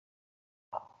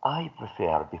I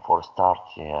prefer, before start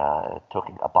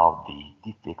talking about the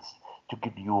defects, to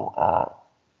give you a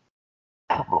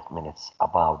couple of minutes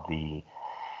about the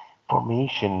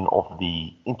formation of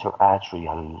the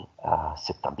interatrial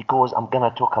septum, because I'm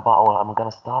gonna talk about, or I'm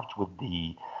gonna start with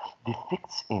the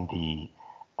defects in the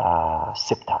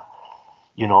septa.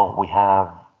 You know, we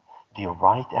have the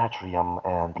right atrium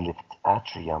and left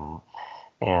atrium,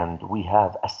 and we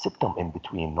have a septum in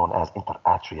between known as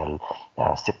interatrial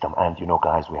septum. And you know,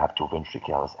 guys, we have two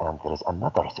ventricles, and there is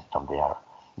another septum there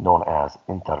known as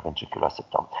interventricular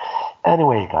septum.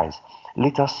 Anyway, guys,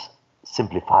 let us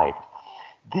simplify it.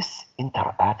 This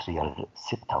interatrial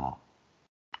septum,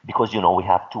 because you know we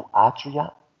have two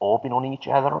atria open on each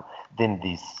other, then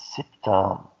the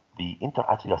septum, the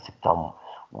interatrial septum,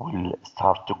 will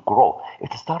start to grow.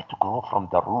 It starts to grow from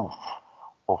the roof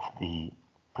of the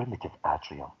primitive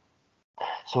atrium.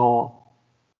 So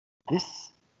this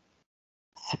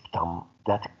septum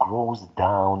that grows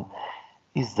down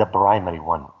is the primary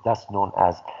one. That's known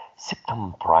as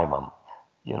septum primum.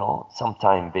 You know,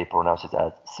 sometimes they pronounce it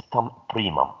as septum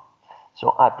primum.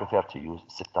 So I prefer to use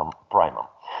septum primum.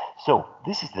 So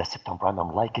this is the septum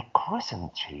primum, like a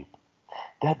crescent shape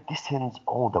that descends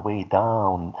all the way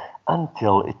down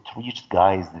until it reaches,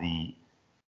 guys, the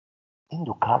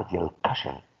endocardial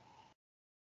cushion.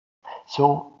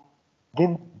 So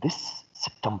then this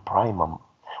septum primum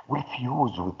will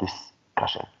fuse with this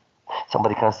cushion.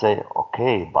 Somebody can say,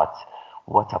 okay, but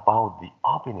what about the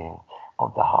opening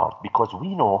of the heart? Because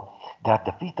we know that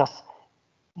the fetus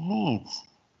needs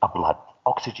a blood,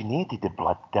 oxygenated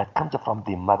blood that comes from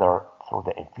the mother through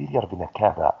the inferior vena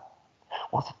cava.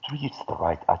 Once it reaches the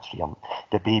right atrium,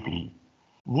 the baby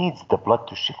needs the blood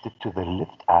to shift it to the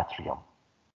left atrium.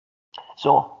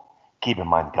 So keep in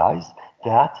mind, guys,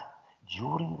 that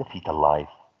during the fetal life,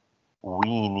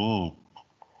 we need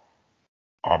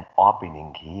an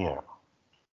opening here.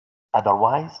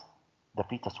 Otherwise, the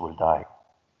fetus will die.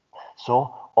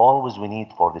 So always we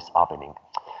need for this opening.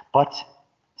 But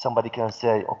somebody can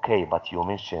say, okay, but you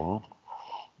mentioned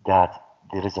that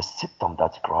there is a septum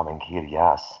that's growing here.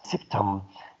 Yes, septum,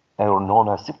 or known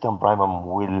as septum primum,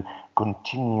 will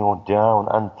continue down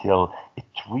until it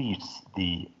reaches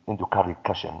the endocardial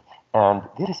cushion. And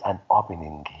there is an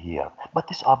opening here, but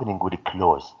this opening will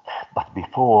close. But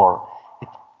before it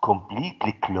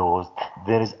completely closed,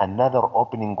 there is another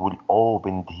opening will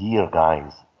open here,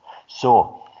 guys.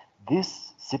 So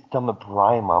this septum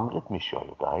primum, let me show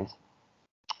you, guys.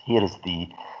 Here is the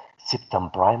septum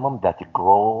primum that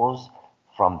grows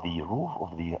from the roof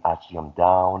of the atrium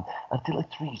down until it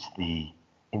reaches the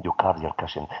endocardial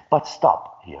cushion. But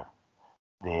stop here.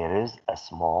 There is a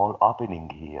small opening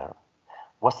here.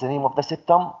 What's the name of the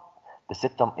septum? The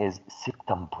septum is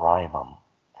septum primum.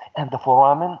 And the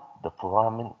foramen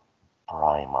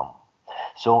primum.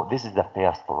 So this is the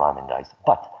first foramen, guys.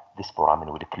 But this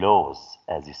foramen will close,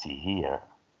 as you see here,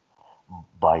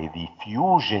 by the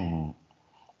fusion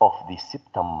of the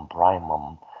septum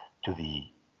primum to the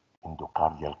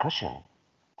endocardial cushion.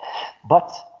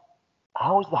 But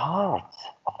how is the heart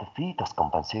of the fetus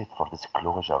compensate for this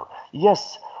closure?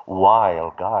 Yes,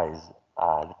 while, guys,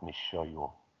 let me show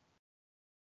you.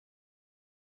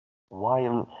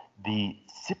 While the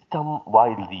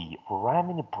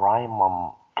foramen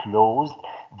primum closed,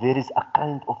 there is a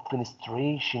kind of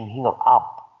fenestration here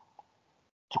up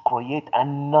to create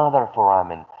another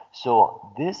foramen.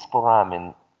 So this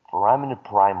foramen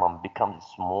primum becomes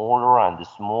smaller and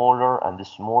smaller and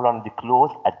smaller and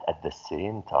closed at the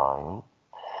same time.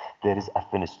 There is a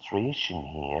fenestration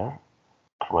here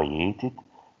created.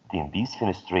 Then these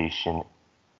fenestration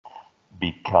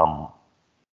become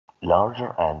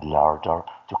larger and larger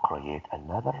to create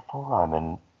another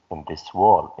foramen in this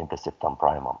wall, in the septum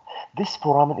primum. This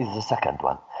foramen is the second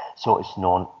one, so it's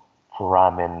known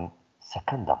foramen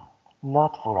secundum,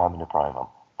 not foramen primum,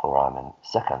 foramen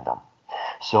secundum.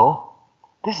 So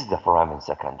this is the foramen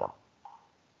secundum.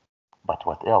 But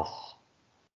what else?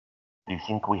 Do you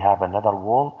think we have another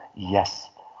wall? Yes,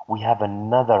 we have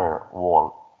another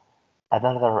wall,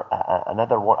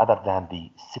 another wall other than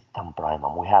the septum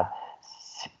primum. We have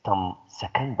septum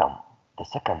secundum, the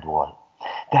second wall,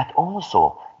 that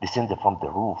also descended from the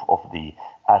roof of the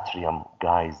atrium,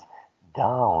 guys,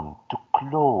 down to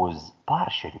close,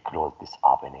 partially close this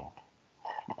opening.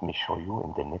 Let me show you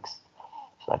in the next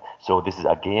slide. So this is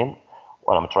again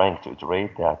what I'm trying to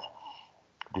iterate, that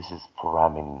this is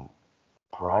foramen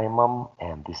primum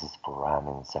and this is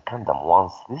foramen secundum.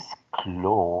 Once this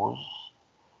close,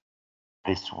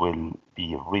 this will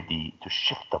be ready to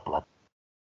shift the blood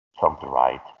from the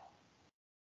right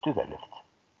to the left.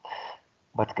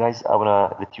 But guys, I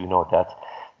wanna let you know that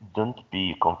don't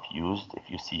be confused if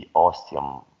you see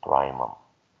ostium primum.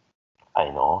 I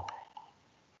know.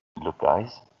 Look,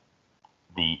 guys,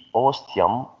 the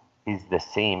ostium is the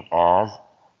same as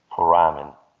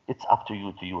foramen. It's up to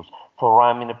you to use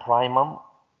foramen primum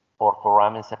or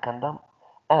foramen secundum,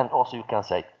 and also you can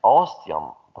say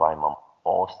ostium primum,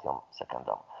 ostium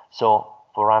secundum. So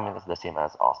foramen is the same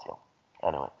as ostium.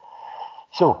 Anyway,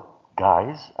 so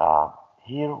guys,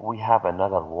 here we have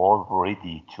another valve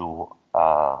ready to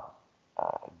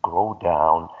grow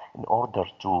down in order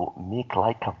to make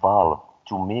like a valve,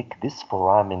 to make this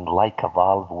foramen like a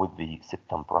valve with the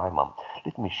septum primum.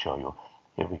 Let me show you.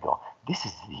 Here we go. This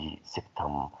is the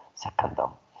septum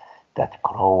secundum that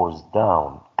grows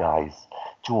down, guys,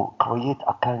 to create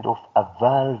a kind of a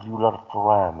valvular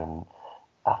foramen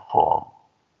form.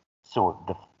 So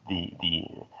the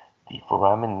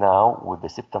foramen now with the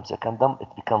septum secundum, it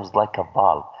becomes like a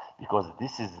valve because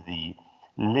this is the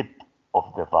lip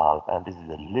of the valve and this is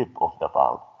the lip of the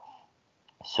valve.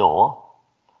 So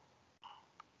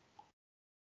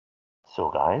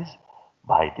guys,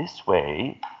 by this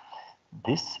way,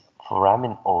 this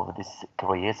foramen of this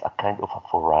creates a kind of a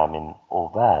foramen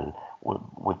oval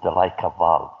with the like a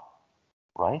valve,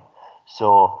 right?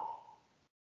 So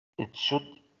it should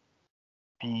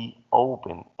be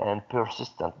open and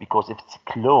persistent because if it's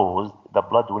closed, the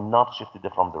blood will not shift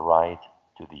it from the right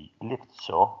to the left.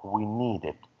 So we need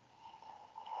it.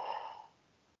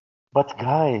 But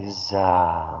guys,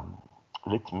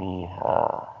 let me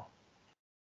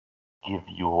give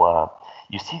you,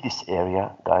 you see this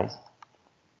area, guys?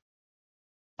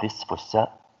 This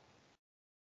fossa,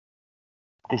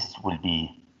 this will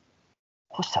be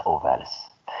fossa ovalis,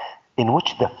 in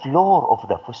which the floor of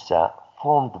the fossa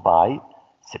formed by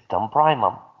septum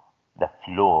primum. The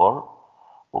floor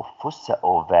of fossa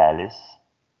ovalis,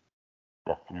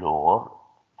 the floor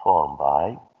formed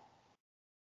by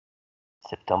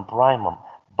septum primum,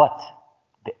 but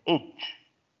the edge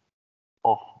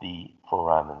of the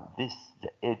foramen, this the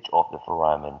edge of the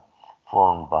foramen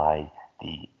formed by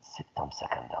the septum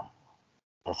secundum,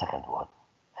 the second one,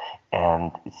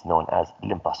 and it's known as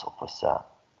limbus of fossa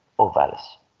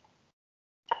ovalis.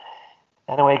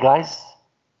 Anyway, guys,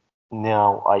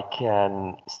 now I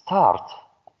can start,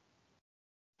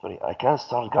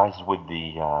 guys, with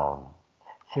the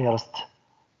first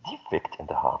defect in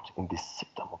the heart, in the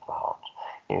septum of the heart,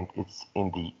 and it's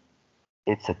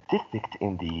a defect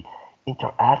in the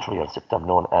interatrial septum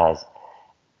known as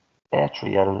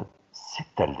atrial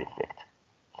septal defect.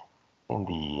 In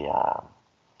the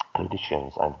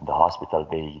clinicians and the hospital,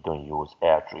 they don't use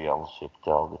atrial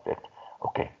septal defect.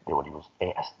 Okay, they will use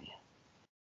ASD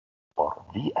or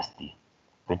VSD,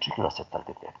 ventricular septal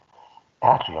defect,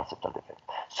 atrial septal defect.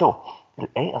 So the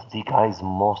ASD, guys,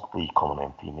 mostly common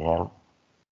in female.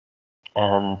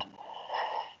 And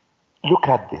look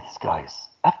at this, guys.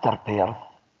 After birth,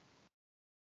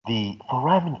 the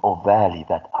foramen ovale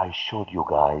that I showed you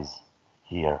guys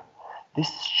here,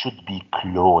 this should be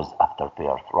closed after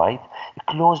birth, right?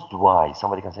 Closed, why?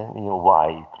 Somebody can say,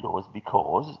 why closed?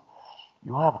 Because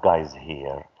you have, guys,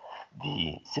 here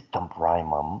the septum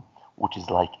primum, which is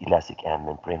like elastic and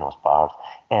membranous part,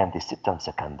 and the septum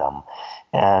secundum.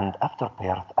 And after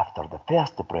birth, after the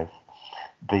first breath,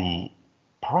 the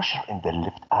pressure in the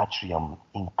left atrium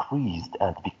increased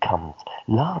and becomes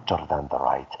larger than the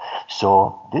right.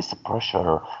 So this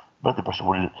pressure, blood pressure,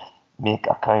 will make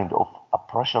a kind of a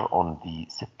pressure on the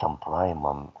septum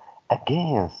primum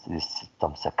against the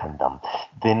septum secundum.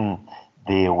 Then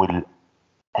they will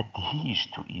adhere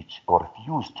to each or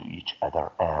fuse to each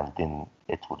other, and then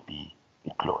it will be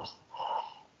closed.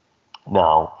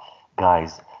 Now,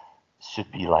 guys,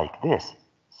 should be like this.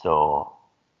 So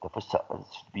the fossa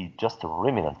should be just a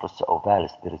remnant fossa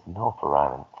ovalis. There is no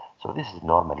foramen. So this is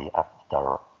normally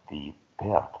after the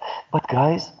birth. But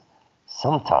guys,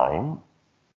 sometime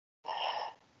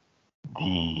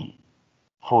the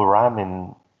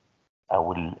foramen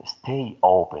will stay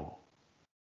open.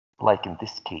 Like in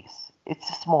this case, it's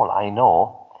small, I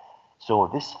know. So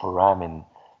this foramen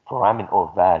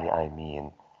ovale, I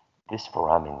mean, this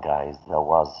foramen, guys, that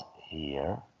was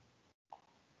here,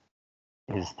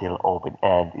 is still open,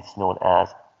 and it's known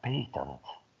as patent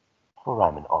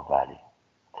foramen ovale.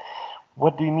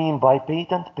 What do you mean by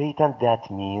patent? Patent,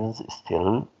 that means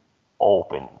still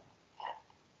open.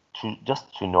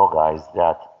 Just to know, guys,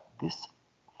 that this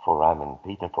foramen,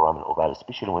 patent foramen ovale,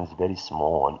 especially when it's very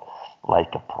small,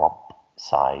 like a prop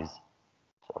size,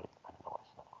 sorry, I don't know why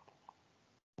it's not working.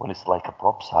 When it's like a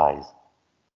prop size,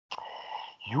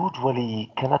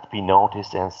 usually cannot be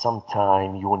noticed, and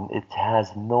sometimes it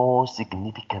has no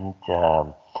significant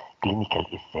clinical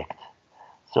effect.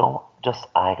 So just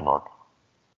ignore.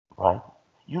 right?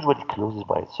 Usually it closes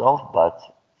by itself, but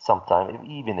sometimes,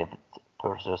 even if it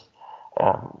persists,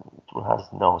 it has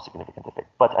no significant effect.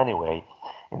 But anyway,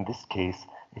 in this case,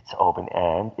 it's open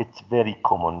and it's very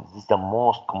common. This is the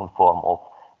most common form of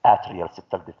atrial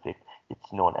septal defect.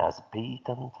 It's known as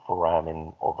patent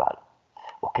foramen ovale.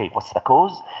 Okay, what's the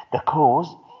cause? The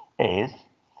cause is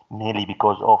mainly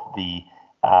because of the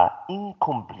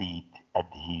incomplete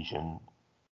adhesion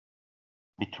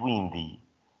between the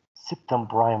septum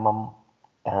primum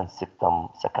and septum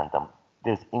secundum.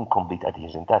 There's incomplete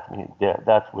adhesion. That means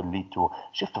that will lead to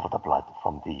shift of the blood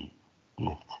from the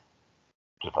left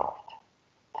to the right.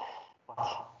 But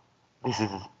this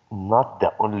is not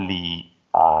the only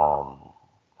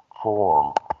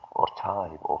form or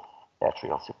type of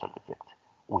atrial septal defect.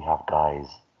 We have, guys,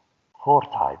 4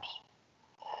 types.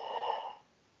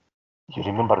 You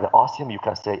remember the ostium? You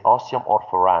can say ostium or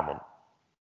foramen.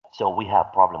 So we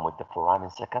have problem with the foramen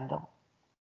secundum,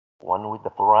 one with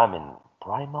the foramen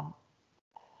primum,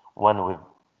 one with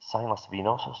sinus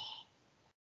venosus,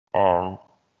 and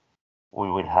we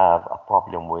will have a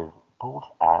problem with both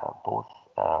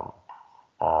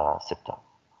septa.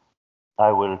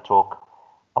 I will talk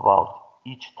about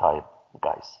each type,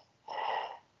 guys.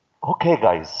 Okay,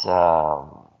 guys,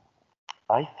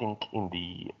 I think in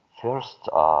the first,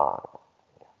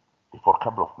 before a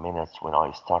couple of minutes when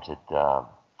I started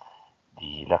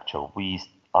the lecture,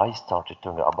 I started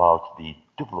talking about the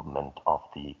development of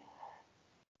the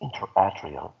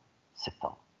interatrial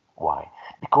septum. Why?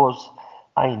 Because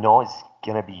I know it's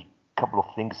gonna be a couple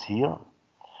of things here.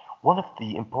 One of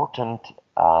the important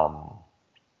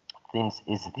things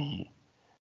is the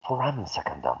foramen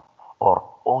secundum or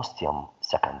ostium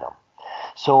secundum.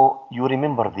 So you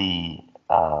remember the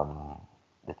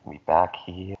let me back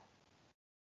here.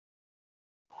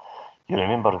 You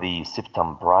remember the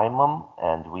septum primum,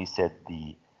 and we said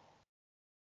the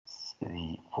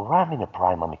foramen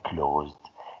primum closed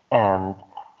and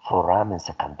foramen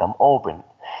secundum open.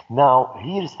 Now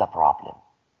here's the problem: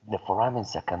 the foramen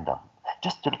secundum.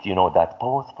 Just to let you know that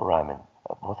both foramen,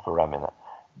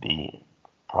 the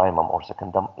primum or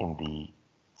secundum in the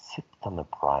septum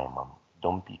primum.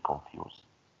 Don't be confused.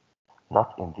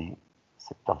 Not in the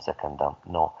septum secundum.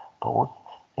 No, both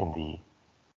in the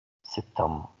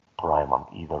septum primum,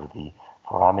 either the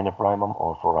foramen primum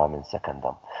or foramen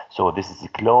secundum. So this is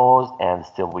closed and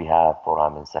still we have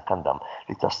foramen secundum.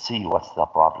 Let us see what's the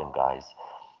problem, guys,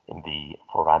 in the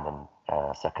foramen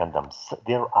secundum. So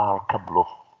there are a couple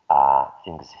of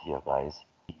things here, guys.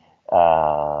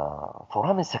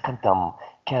 Foramen secundum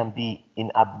can be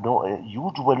in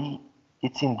usually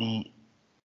it's in the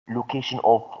location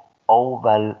of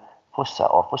oval fossa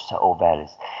or fossa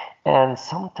ovalis. And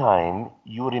sometimes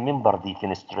you remember the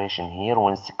fenestration here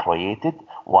when it's created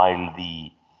while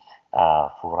the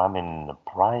foramen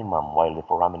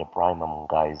primum,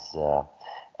 guys,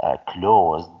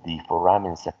 closed, the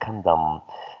foramen secundum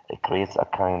creates a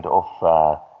kind of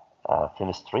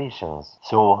fenestrations.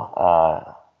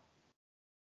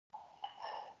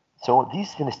 So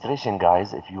these fenestration,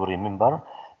 guys, if you remember,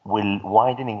 will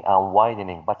widening and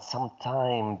widening, but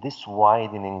sometimes this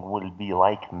widening will be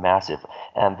like massive,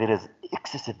 and there is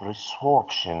excessive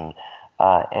resorption,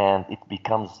 and it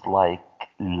becomes like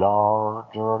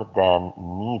larger than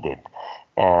needed.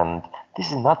 And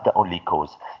this is not the only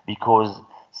cause, because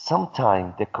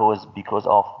sometimes the cause because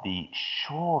of the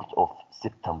short of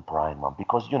septum primum,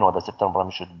 because you know the septum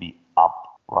primum should be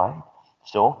up, right?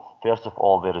 So first of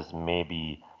all, there is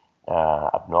maybe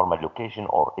abnormal location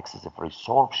or excessive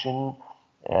resorption,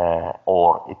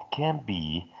 or it can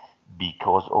be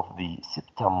because of the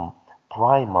septum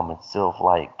primum itself,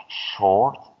 like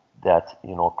short, that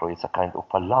creates a kind of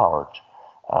a large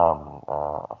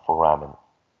foramen,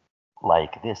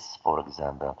 like this, for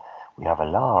example. We have a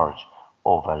large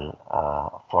oval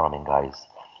foramen, guys,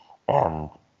 and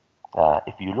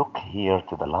if you look here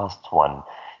to the last one,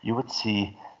 you would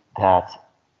see that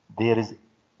there is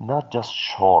not just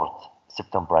short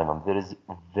septum primum, there is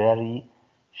very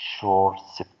short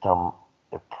septum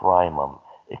primum.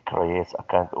 It creates a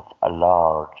kind of a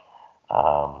large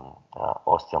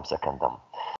ostium secundum.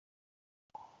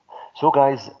 So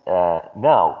guys,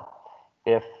 now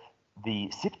if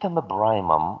the septum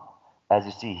primum, as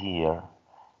you see here,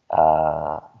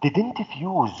 didn't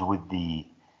fuse with the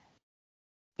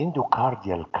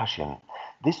endocardial cushion,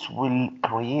 this will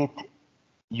create,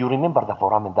 you remember the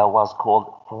foramen that was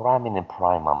called foramen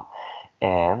primum,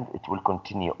 and it will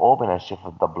continue open and shift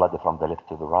the blood from the left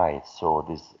to the right. So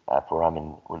this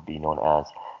foramen will be known as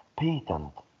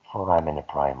patent foramen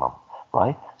primum,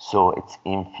 right? So it's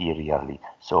inferiorly.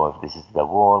 So if this is the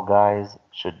wall, guys,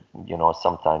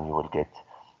 sometime you will get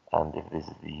and if this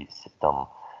is the septum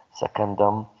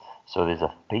secundum, so there's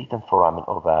a patent foramen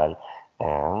ovale,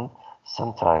 and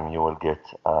sometime you will get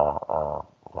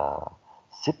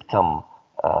septum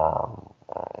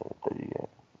the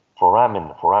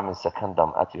foramen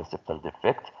secundum atrial septal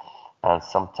defect, and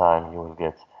sometime you will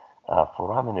get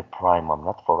foramen primum,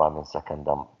 not foramen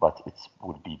secundum, but it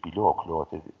will be below,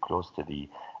 close to the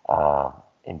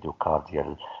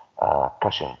endocardial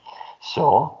cushion.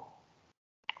 So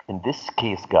in this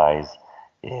case, guys,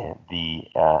 the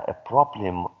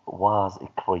problem was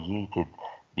created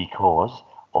because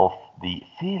of the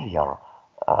failure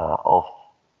of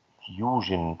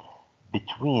fusion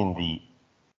between the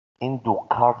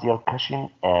endocardial cushion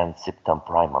and septum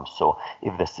primum. So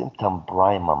if the septum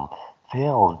primum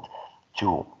failed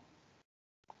to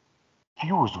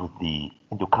fuse with the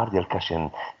endocardial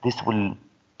cushion, this will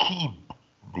keep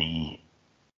the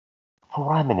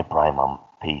foramen primum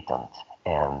patent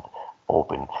and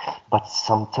open. But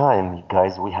sometimes,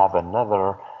 guys, we have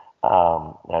another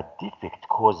defect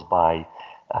caused by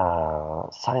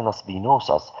sinus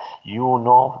venosus. You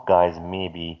know, guys,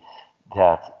 maybe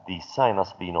that the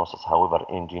sinus venosus, however,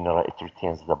 in general, it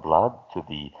retains the blood to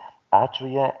the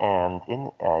atria, and in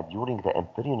during the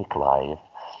embryonic life,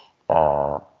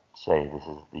 say this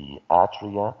is the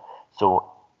atria. So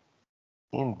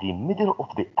in the middle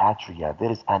of the atria,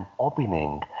 there is an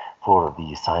opening for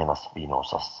the sinus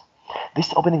venosus.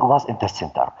 This opening was in the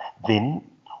center. Then,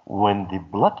 when the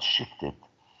blood shifted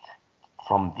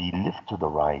from the left to the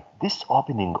right, this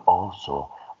opening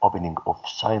also, opening of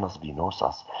sinus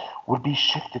venosus, will be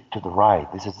shifted to the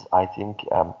right. This is, I think,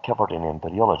 covered in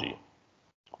embryology.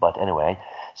 But anyway,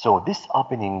 so this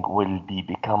opening will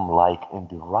become like in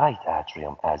the right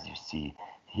atrium, as you see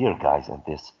here, guys, in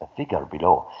this figure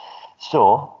below.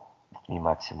 So let me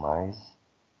maximize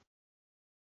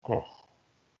this.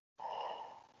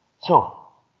 So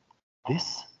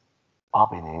this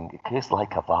opening creates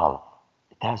like a valve.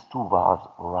 It has two valves,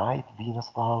 right venous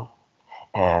valve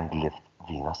and left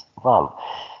venous valve.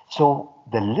 So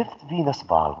the left venous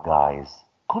valve, guys,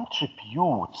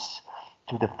 contributes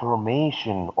to the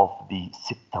formation of the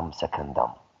septum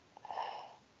secundum.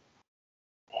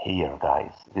 Here,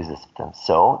 guys, this is septum.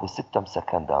 So the septum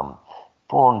secundum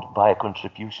formed by a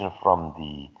contribution from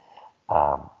the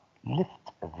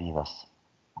left venous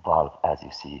valve, as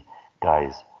you see,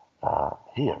 guys,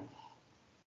 here.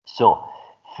 So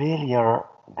failure,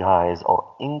 guys,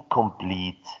 or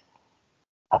incomplete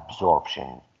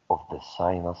absorption of the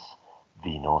sinus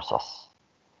venosus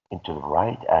into the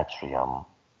right atrium.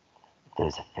 There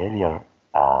is a failure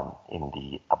in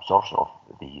the absorption of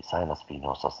the sinus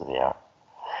venosus there.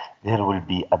 There will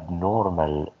be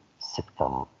abnormal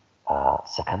septum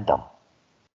secundum.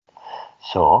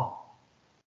 So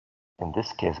in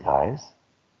this case, guys,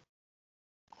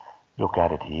 look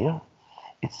at it here.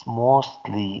 It's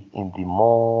mostly in the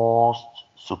most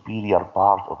superior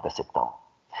part of the septum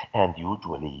and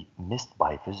usually missed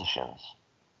by physicians.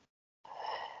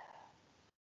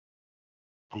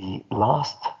 The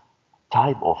last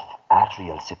type of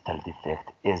atrial septal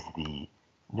defect is the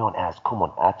known as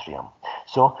common atrium.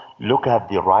 So look at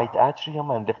the right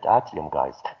atrium and left atrium,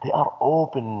 guys. They are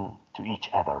open to each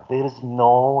other. There is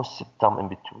no septum in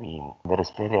between. There is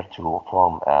failure to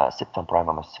form septum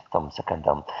primum and septum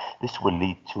secundum. This will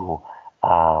lead to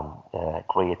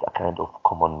create a kind of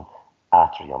common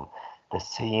atrium. The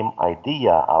same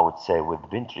idea, I would say, with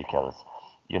ventricles.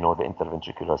 You know, the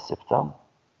interventricular septum.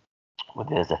 When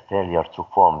there is a failure to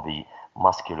form the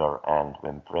muscular and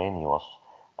membranous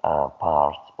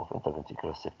part of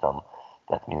interventricular septum,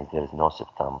 that means there is no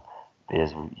septum.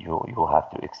 You have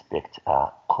to expect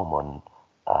common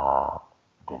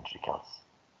ventricles.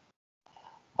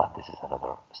 But this is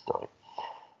another story.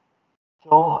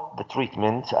 So the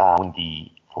treatment, when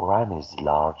the foramen is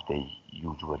large, they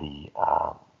usually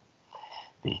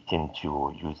they tend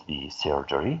to use the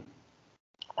surgery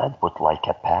and put like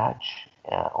a patch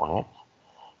on it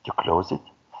to close it.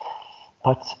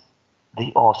 But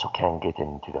they also can get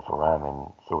into the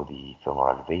foramen through the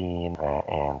femoral vein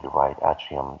and the right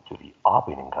atrium to the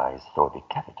opening, guys, through the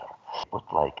catheter. Put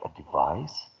like a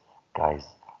device, guys,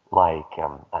 like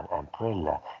an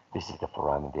umbrella. This is the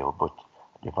foramen. They will put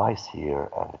a device here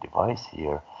and a device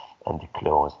here, and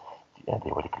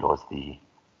they will close the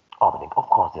opening. Of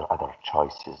course, there are other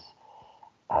choices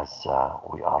as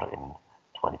we are in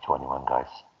 2021, guys.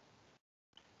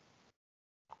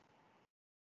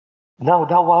 Now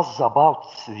that was about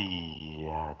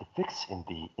the defects in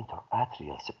the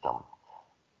interatrial septum,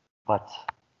 but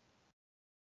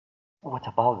what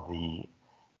about the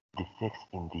defects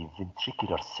in the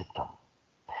ventricular septum?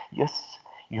 Yes,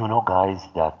 you know, guys,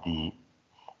 that the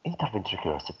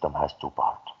interventricular septum has two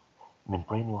parts,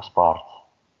 membranous part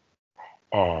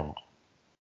and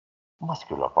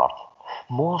muscular part.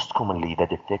 Most commonly, the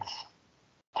defects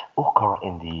occur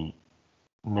in the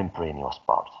membranous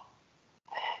part.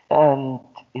 And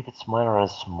if it's minor and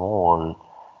small,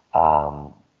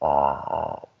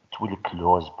 it will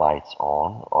close by its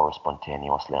own or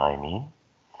spontaneously, I mean,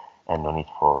 and no need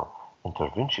for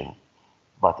intervention.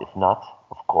 But if not,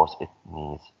 of course, it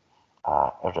needs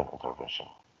urgent intervention.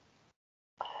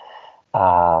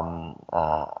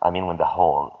 I mean, when the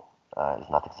hole is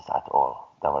not exist at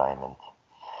all, that's what I meant.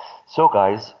 So,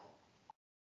 guys,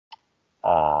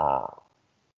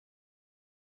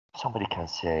 somebody can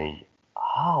say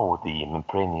how the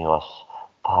membranous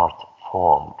part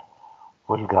formed.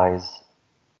 Well, guys,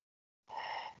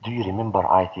 do you remember?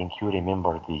 I think you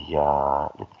remember the.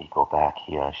 Let me go back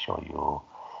here and show you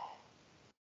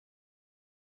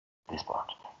this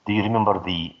part. Do you remember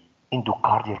the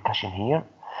endocardial cushion here?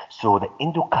 So the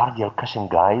endocardial cushion,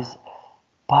 guys,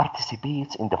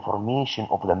 participates in the formation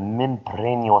of the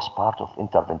membranous part of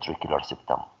interventricular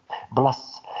septum,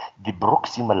 plus the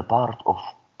proximal part of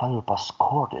pulpus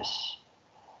cordis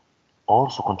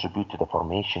also contribute to the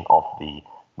formation of the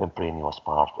membranous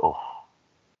part of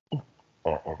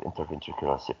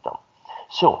interventricular septum.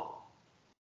 So,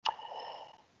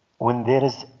 when there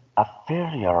is a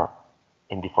failure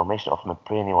in the formation of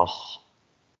membranous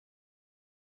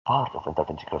part of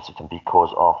interventricular septum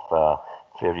because of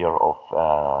failure of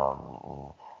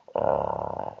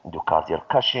endocardial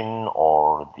cushion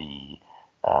or the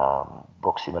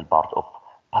proximal part of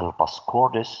pulpus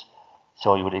cordis,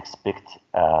 so you would expect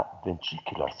a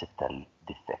ventricular septal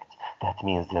defect. That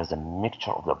means there's a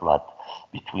mixture of the blood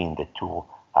between the two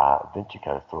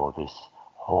ventricles through this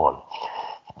hole.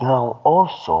 Now,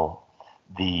 also,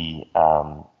 the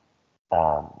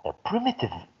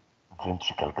primitive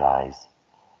ventricle, guys,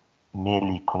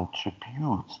 mainly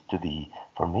contributes to the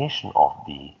formation of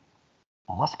the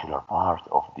muscular part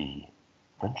of the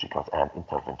ventricles and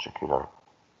interventricular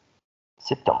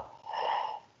septum.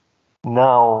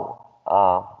 Now,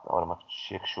 I want to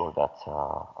check sure that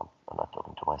I'm not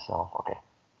talking to myself. Okay.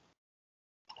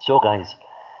 So, guys,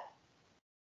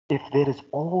 if there is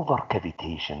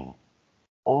overcavitation,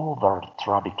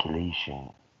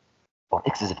 overtrabeculation, or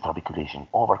excessive trabeculation,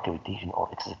 overcavitation or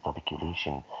excessive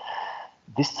trabeculation,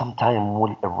 this sometimes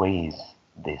will erase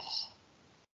this,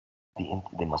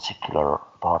 the muscular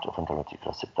part of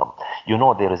interventricular septum. You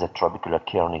know there is a trabecular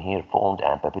kernel here formed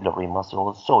and papillary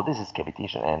muscles. So this is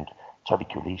cavitation and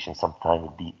trabeculation sometimes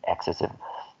will be excessive.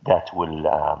 That will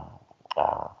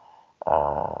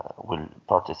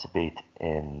participate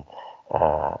in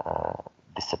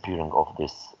disappearing of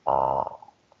this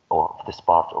or this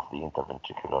part of the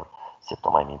interventricular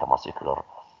septum. I mean the muscular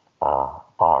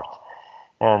part.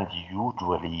 And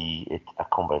usually it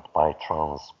accompanied by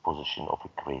transposition of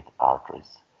great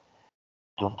arteries.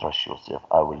 Don't rush yourself.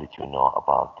 I will let you know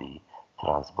about the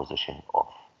transposition of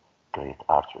great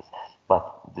arteries. But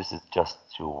this is just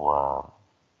to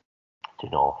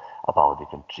know about the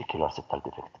ventricular septal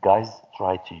defect. Guys,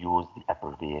 try to use the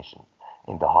abbreviation.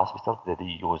 In the hospital, they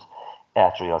use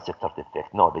atrial septal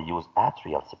defect. No, they use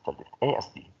atrial septal defect,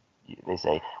 ASD. They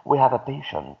say, we have a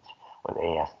patient with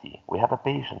ASD. We have a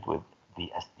patient with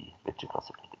VSD, ventricular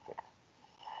septal defect.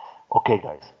 Okay,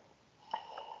 guys.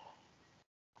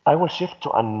 I will shift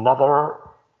to another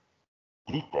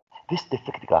defect. This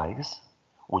defect, guys,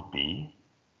 would be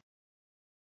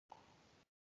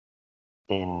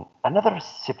in another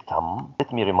septum.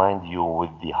 Let me remind you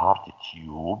with the heart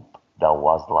tube that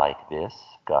was like this,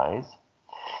 guys.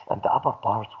 And the upper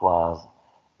part was,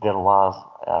 there were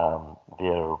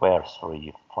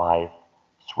 5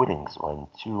 swellings. 1,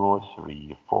 2,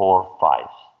 3, 4, 5.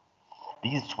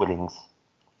 These swellings,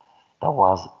 that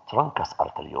was truncus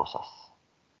arteriosus,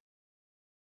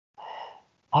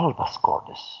 pulpus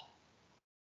cordis,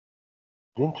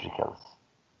 ventricles.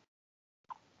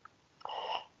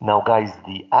 Now, guys,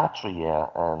 the atria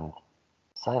and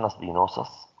sinus venosus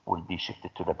will be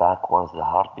shifted to the back once the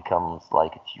heart becomes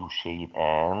like a U shape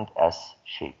and S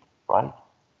shape, right?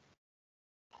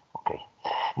 Okay.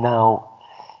 Now,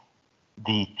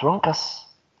 the truncus,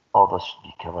 all this should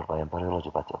be covered by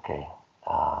embryology, but okay,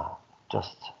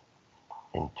 just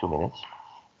in 2 minutes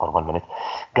or 1 minute.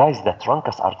 Guys, the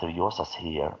truncus arteriosus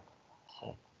here,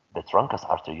 so the truncus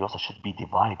arteriosus should be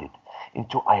divided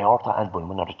into aorta and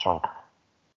pulmonary trunk.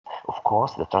 Of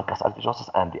course, the truncus arteriosus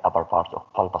and the upper part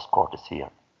of pulpus cordis here.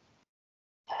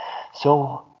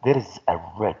 So there is a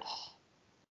ridge,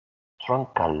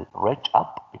 truncal ridge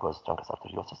up because truncus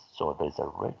arteriosus. So there is a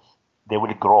ridge. They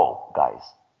will grow, guys,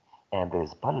 and there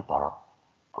is pulpar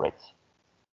ridge.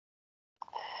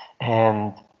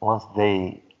 And once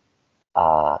they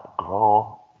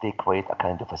grow, they create a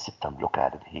kind of a septum. Look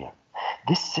at it here.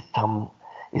 This septum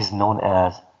is known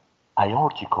as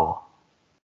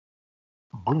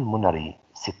aorticopulmonary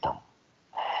septum.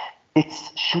 It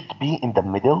should be in the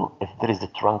middle if there is a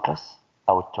truncus.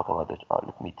 I will talk about it.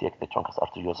 Let me take the truncus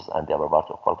arteriosus and the upper part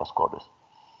of valgus cordis.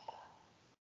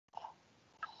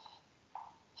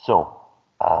 So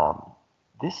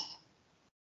this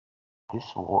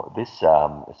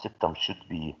septum should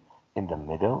be in the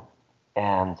middle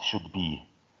and should be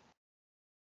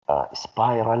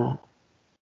spiral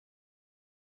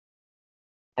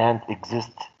and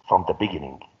exist from the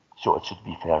beginning. So it should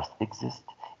be first exist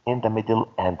in the middle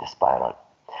and the spiral.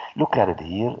 Look at it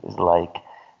here. It's like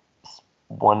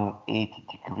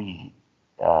 180-degree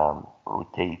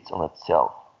rotates on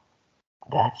itself.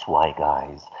 That's why,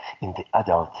 guys, in the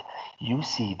adult, you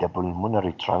see the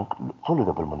pulmonary trunk, follow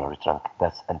the pulmonary trunk,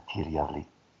 that's anteriorly,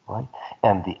 right?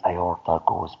 And the aorta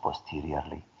goes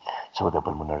posteriorly. So the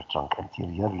pulmonary trunk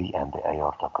anteriorly and the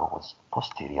aorta goes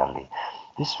posteriorly.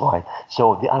 This is why,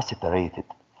 so they are separated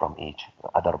from each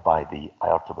other by the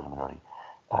aorticopulmonary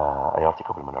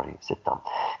septum.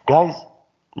 Guys,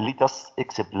 let us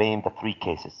explain the three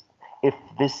cases. If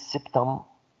this septum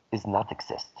is not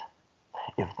exist,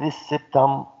 if this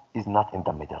septum is not in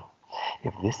the middle,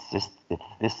 if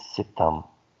this septum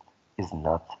is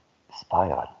not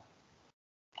spiral,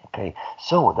 okay,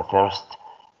 so the first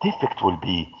defect will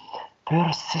be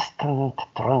persistent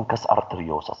truncus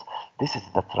arteriosus. This is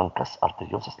the truncus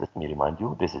arteriosus. Let me remind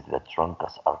you, this is the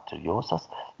truncus arteriosus,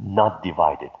 not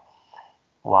divided.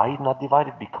 Why not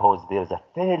divided? Because there is a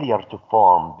failure to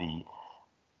form the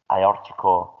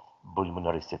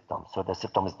aorticopulmonary septum. So the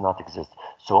septum does not exist.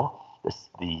 So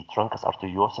the truncus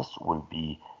arteriosus will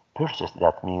be persist.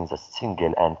 That means a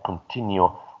single and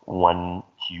continue one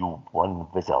tube, one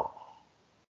vessel.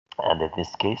 And in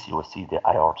this case, you will see the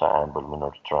aorta and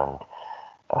pulmonary trunk,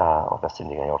 or the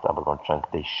ascending aorta and pulmonary trunk,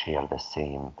 they share the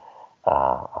same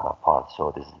part.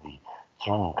 So this is the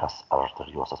truncus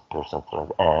arteriosus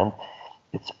persistent, and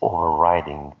it's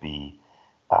overriding the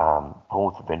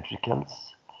both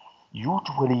ventricles.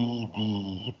 Usually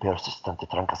the persistent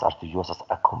truncus arteriosus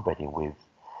accompanied with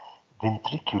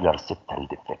ventricular septal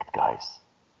defect, guys.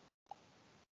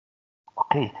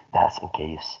 Okay, that's in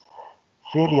case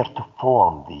failure to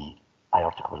form the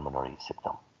aorticopulmonary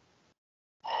septum.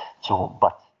 So,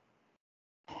 but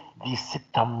the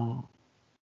septum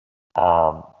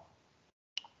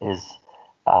is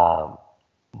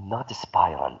not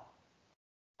spiral.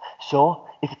 So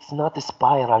if it's not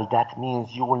spiral, that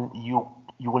means you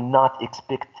will not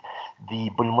expect the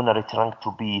pulmonary trunk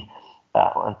to be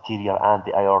anterior and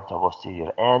the aorta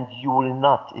posterior, and you will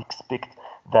not expect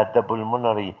that the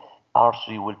pulmonary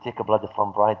artery will take blood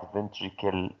from right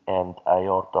ventricle and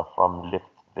aorta from left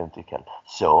ventricle.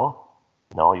 So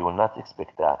no, you will not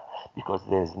expect that because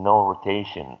there is no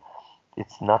rotation.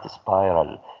 It's not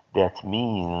spiral. That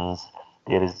means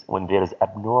when there is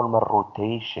abnormal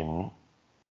rotation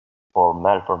or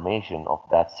malformation of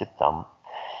that septum,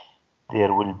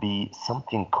 there will be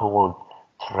something called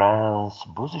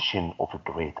transposition of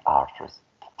great arteries.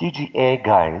 TGA,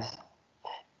 guys,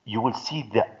 you will see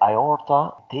the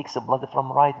aorta takes blood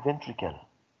from right ventricle,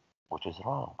 which is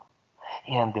wrong.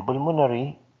 And the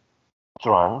pulmonary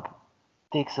trunk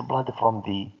takes blood from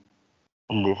the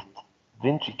left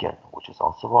ventricle, which is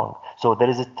also wrong. So there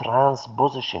is a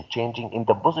transposition, changing in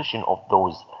the position of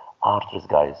those arteries,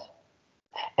 guys.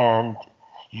 And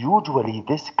usually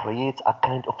this creates a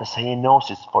kind of a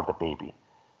cyanosis for the baby.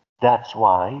 That's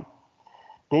why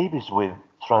babies with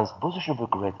transposition of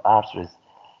great arteries,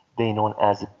 they known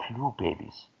as blue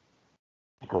babies,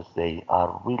 because they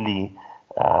are really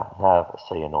have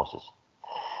cyanosis.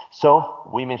 So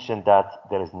we mentioned that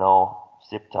there is no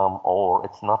septum, or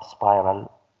it's not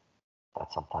spiral,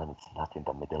 but sometimes it's not in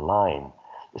the middle line.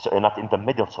 So not in the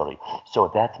middle, sorry. So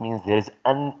that means there is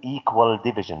unequal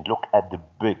division. Look at the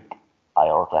big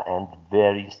aorta and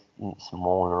very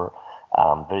small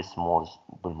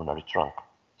pulmonary trunk.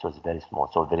 So it's very small.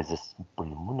 So there is this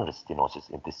pulmonary stenosis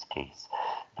in this case.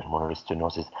 Pulmonary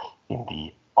stenosis in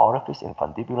the orifice,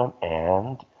 infundibulum,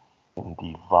 and in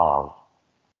the valve,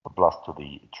 plus to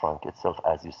the trunk itself,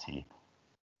 as you see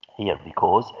here,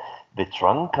 because the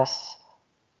truncus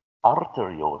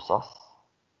arteriosus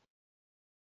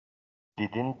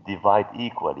didn't divide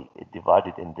equally. It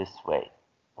divided in this way,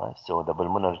 right? So the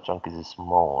pulmonary trunk is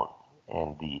small,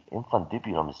 and the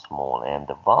infundibulum is small, and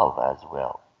the valve as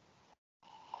well.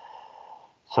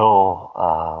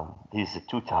 So these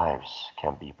two types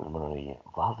can be pulmonary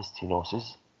valve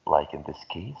stenosis, like in this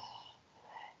case,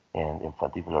 and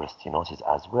infundibular stenosis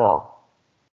as well.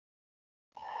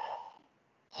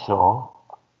 So,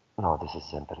 no, this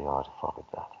is embryology, forget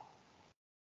that.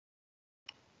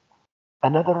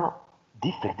 Another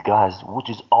defect, guys, which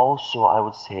is also, I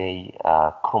would say,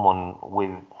 common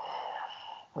with,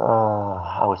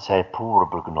 I would say, poor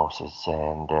prognosis,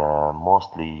 and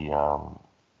mostly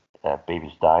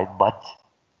babies died, but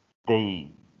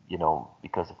they,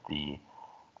 because of the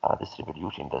this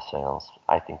revolution in the science,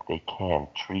 I think they can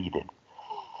treat it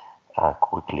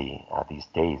quickly these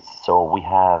days. So we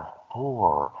have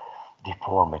four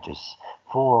deformities,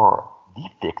 four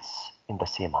defects in the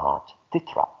same heart.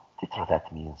 Tetra. Tetra,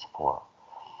 that means four.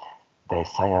 The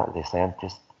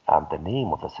scientist, the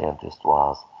name of the scientist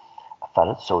was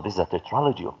Refa't. So this is a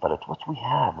tetralogy of Refa't. What we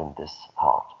have in this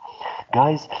heart,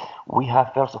 guys, we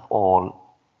have first of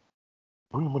all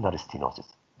pulmonary stenosis.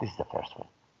 This is the first one,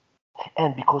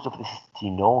 and because of this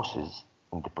stenosis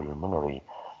in the pulmonary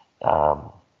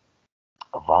um,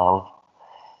 valve,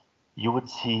 you would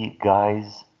see,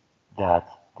 guys, that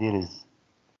there is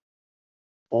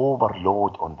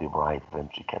overload on the right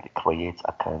ventricle. It creates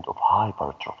a kind of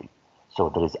hypertrophy. So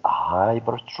there is a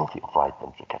hypertrophy of right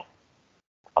ventricle.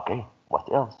 Okay, what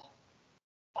else?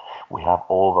 We have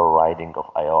overriding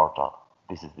of aorta.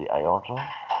 This is the aorta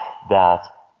that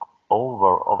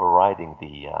overriding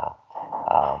the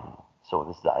so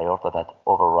this is the aorta that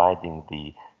overriding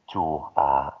the two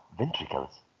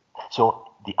ventricles. So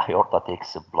the aorta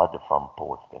takes blood from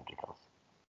both ventricles.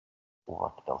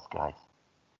 What else, guys?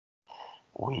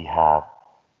 We have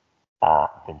a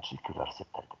ventricular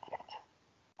septal defect.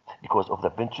 Because of the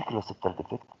ventricular septal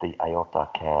defect, the aorta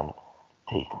can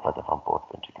take blood from both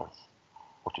ventricles,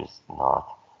 which is not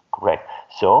correct.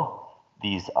 So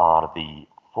these are the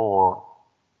four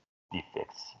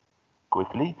defects.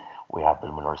 Quickly, we have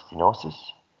pulmonary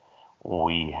stenosis,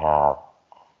 we have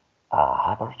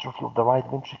hypertrophy of the right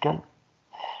ventricle,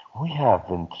 we have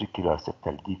ventricular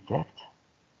septal defect,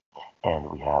 and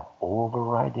we have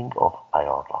overriding of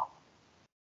aorta.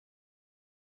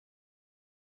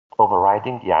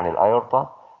 Overriding يعني الأيورتا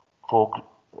فوق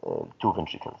two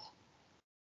ventricles.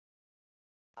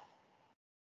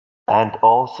 And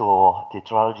also,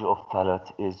 tetralogy of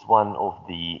Fallot is one of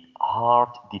the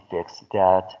heart defects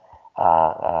that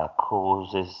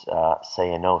causes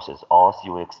cyanosis. Also,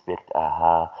 you expect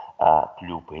a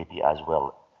blue baby as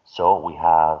well. So we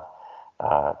have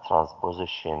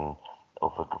transposition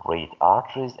of a great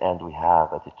arteries, and we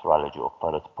have a tetralogy of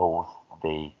Fallot. Both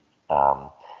they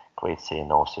create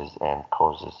cyanosis and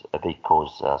they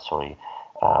cause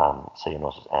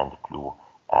cyanosis and blue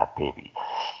baby.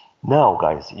 Now,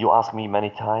 guys, you asked me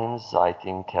many times, I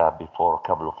think before a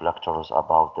couple of lectures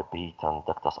about the patent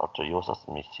ductus arteriosus.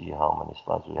 Let me see how many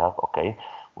slides we have. Okay,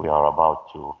 we are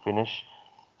about to finish.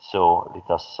 So let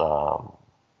us talk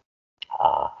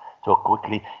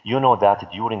quickly. You know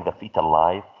that during the fetal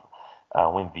life,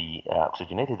 when the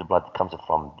oxygenated blood comes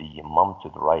from the mom to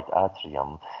the right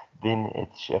atrium, then it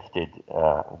shifted,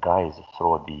 guys,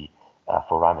 through the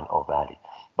foramen ovale.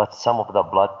 But some of the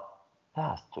blood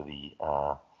passed to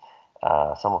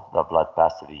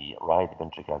the right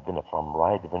ventricle. Then from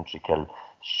right ventricle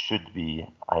should be,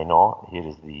 I know, here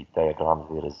is the diagram,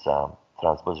 there is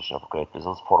transposition of great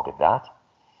vessels, forget that.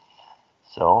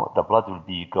 So the blood will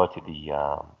go to the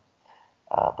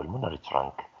pulmonary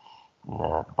trunk,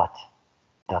 but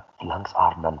the lungs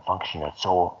are non-functional,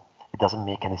 so it doesn't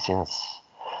make any sense.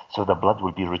 So the blood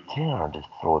will be returned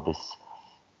through this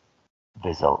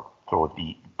vessel, through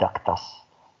the ductus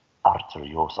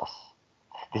arteriosus.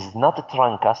 This is not the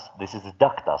truncus, this is the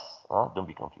ductus. Don't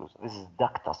be confused. This is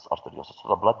ductus arteriosus. So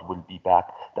the blood will be back,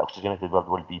 the oxygenated blood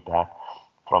will be back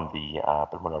from the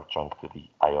pulmonary trunk to the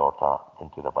aorta, then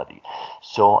to the body.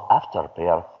 So after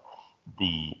birth,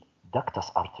 the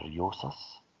ductus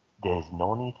arteriosus, there is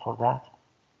no need for that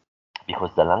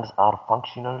because the lungs are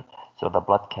functional, so the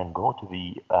blood can go to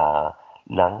the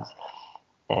lungs,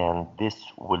 and this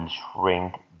will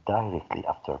shrink directly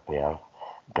after birth,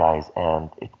 guys,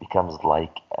 and it becomes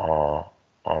like a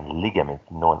ligament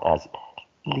known as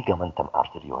ligamentum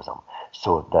arteriosum.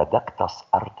 So the ductus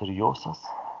arteriosus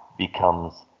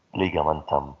becomes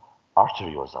ligamentum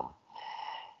arteriosum.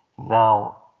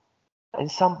 Now, in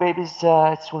some babies,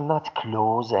 it will not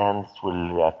close and it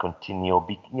will continue,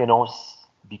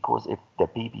 because if the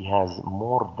baby has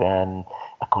more than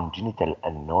a congenital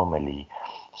anomaly,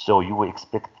 so you will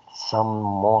expect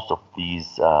most of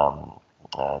these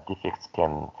defects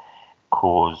can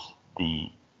cause the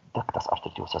ductus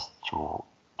arteriosus to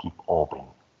keep open,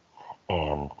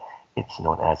 and it's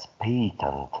known as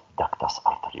patent ductus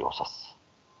arteriosus.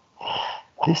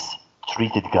 This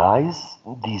treated guys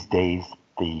these days,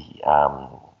 they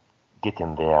get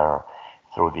in there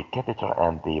through the catheter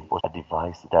and they put a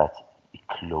device that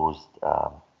closed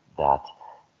that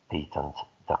patent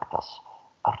ductus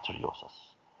arteriosus.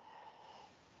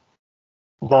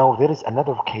 Now there is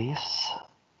another case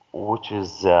which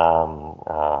is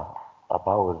about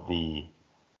the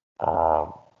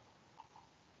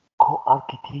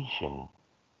coarctation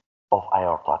of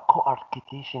aorta.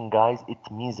 Coarctation, guys,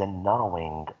 it means a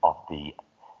narrowing of the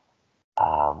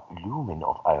lumen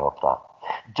of aorta,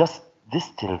 just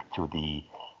distal to the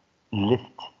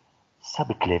left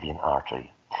subclavian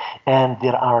artery. And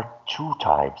there are two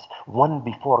types. One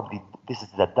before this is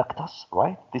the ductus,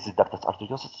 right? This is ductus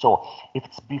arteriosus. So if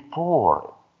it's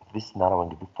before this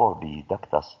narrowing before the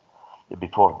ductus,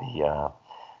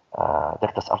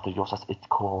 ductus arteriosus, it's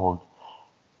called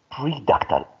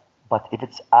preductal. But if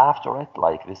it's after it,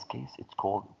 like this case, it's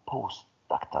called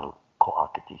postductal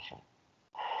coarctation.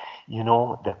 You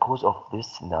know, the cause of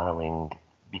this narrowing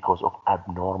because of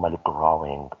abnormal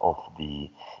growing of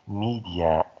the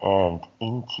media and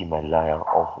intima layer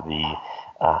of the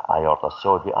aorta.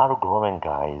 So they are growing,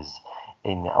 guys,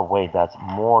 in a way that's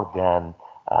more than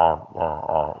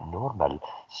normal.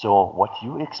 So what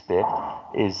you expect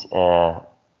is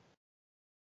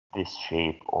this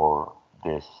shape or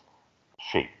this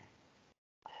shape.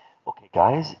 Okay,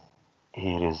 guys,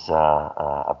 here is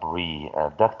a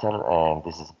pre-ductal and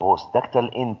this is post-ductal.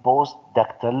 In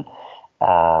post-ductal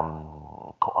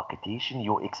coarctation,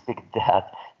 you expect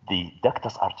that the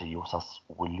ductus arteriosus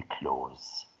will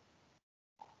close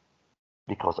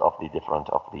because of the different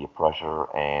of the pressure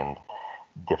and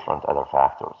different other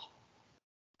factors.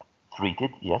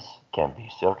 Treated, yes, can be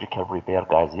surgical repair,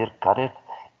 guys. Here, cut it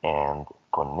and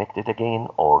connect it again,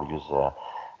 or use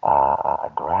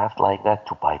a graft like that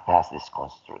to bypass this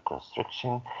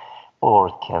constriction, or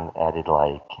it can add it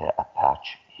like a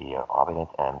patch here, open it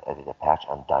and edit a patch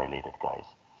and dilate it, guys.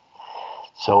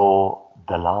 So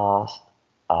the last,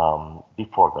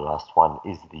 before the last one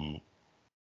is the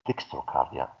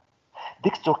dextrocardia.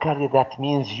 Dextrocardia, that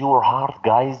means your heart,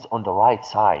 guys, on the right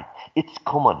side. It's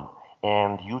common,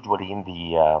 and usually in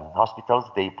the hospitals,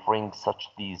 they bring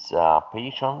these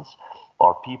patients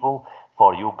or people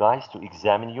for you guys to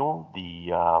examine you.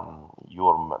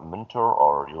 Your mentor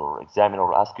or your examiner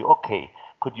will ask you, okay,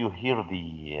 could you hear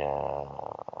the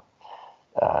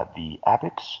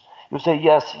apex? You say,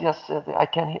 yes, I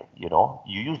can hear. You know,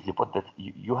 you usually put that,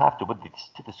 you have to put the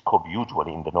stethoscope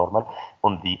usually in the normal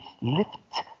on the left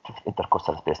fifth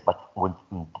intercostal space. But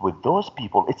with those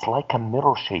people, it's like a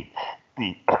mirror shape.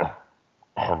 The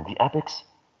apex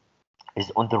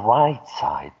is on the right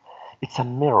side. It's a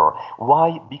mirror.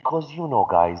 Why? Because, you know,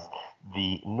 guys,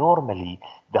 normally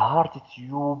the heart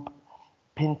tube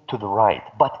pinned to the right.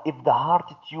 But if the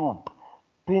heart tube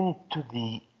pinned to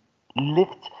the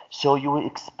left, so you will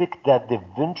expect that the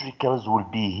ventricles will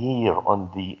be here on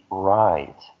the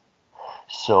right.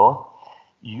 So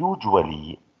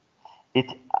usually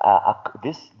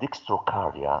this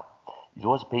dextrocardia,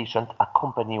 those patients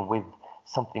accompany with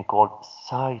something called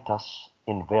situs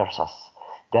inversus.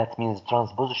 That means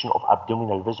transposition of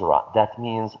abdominal viscera. That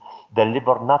means the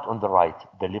liver not on the right,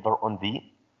 the liver on the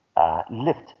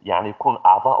left. يعني يكون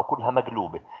أعضاء كلها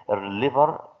مقلوبة. The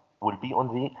liver will be on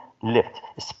the left.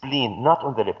 Spleen not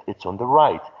on the left, it's on the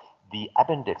right. The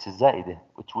appendix الزائدة,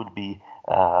 which will be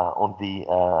on the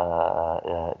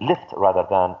left rather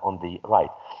than on the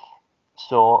right.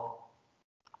 So,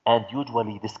 and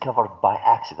usually discovered by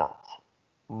accident.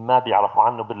 ما بيعرفوا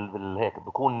عنه بالهيك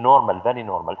بيكون normal, very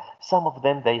normal. Some of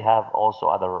them, they have also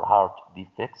other heart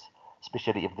defects,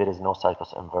 especially if there is no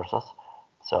situs inversus.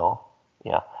 So,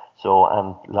 yeah. So,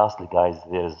 and lastly, guys,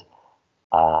 there's,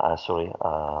 sorry,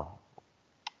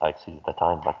 I see the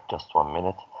time, but just 1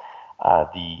 minute.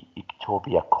 The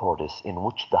ectopia cordis, in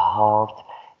which the heart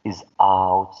is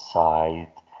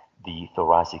outside the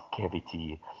thoracic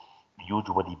cavity,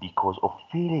 usually because of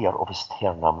failure of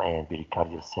sternum and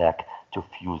pericardial sac to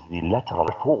fuse the lateral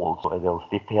folds. So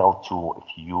they fail to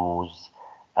fuse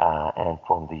and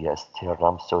from the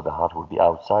sternum, so the heart will be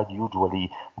outside.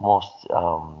 Usually most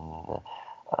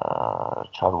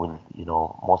child will, you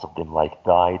know, most of them like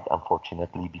died,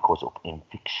 unfortunately, because of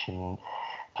infection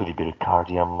to the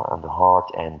pericardium and the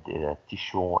heart and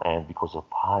tissue, and because of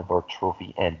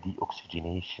hypertrophy and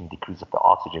deoxygenation, decrease of the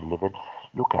oxygen level.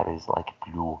 Look at it, it's like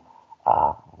blue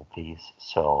face.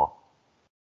 So,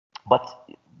 but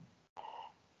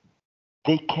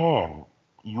they can,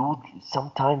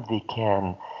 sometimes they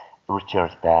can return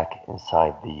back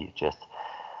inside the chest.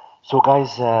 So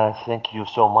guys, thank you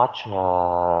so much,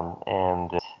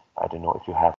 and I don't know if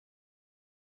you have